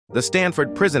The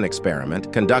Stanford prison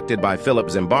experiment, conducted by Philip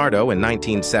Zimbardo in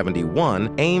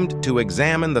 1971, aimed to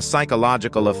examine the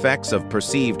psychological effects of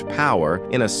perceived power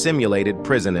in a simulated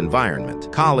prison environment.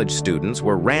 College students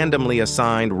were randomly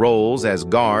assigned roles as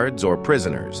guards or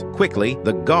prisoners. Quickly,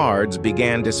 the guards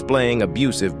began displaying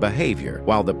abusive behavior,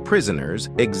 while the prisoners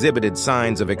exhibited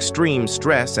signs of extreme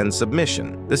stress and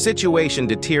submission. The situation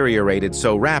deteriorated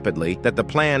so rapidly that the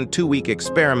planned 2-week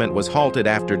experiment was halted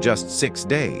after just 6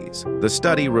 days. The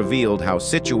study revealed how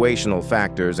situational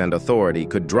factors and authority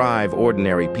could drive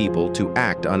ordinary people to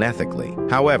act unethically.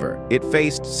 However, it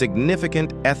faced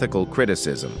significant ethical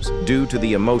criticisms due to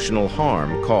the emotional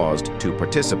harm caused to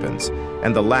participants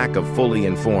and the lack of fully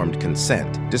informed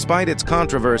consent. Despite its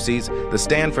controversies, the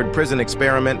Stanford prison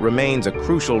experiment remains a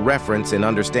crucial reference in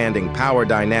understanding power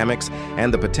dynamics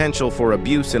and the potential for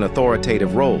abuse in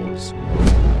authoritative roles.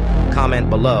 Comment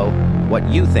below what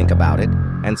you think about it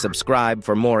and subscribe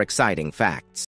for more exciting facts.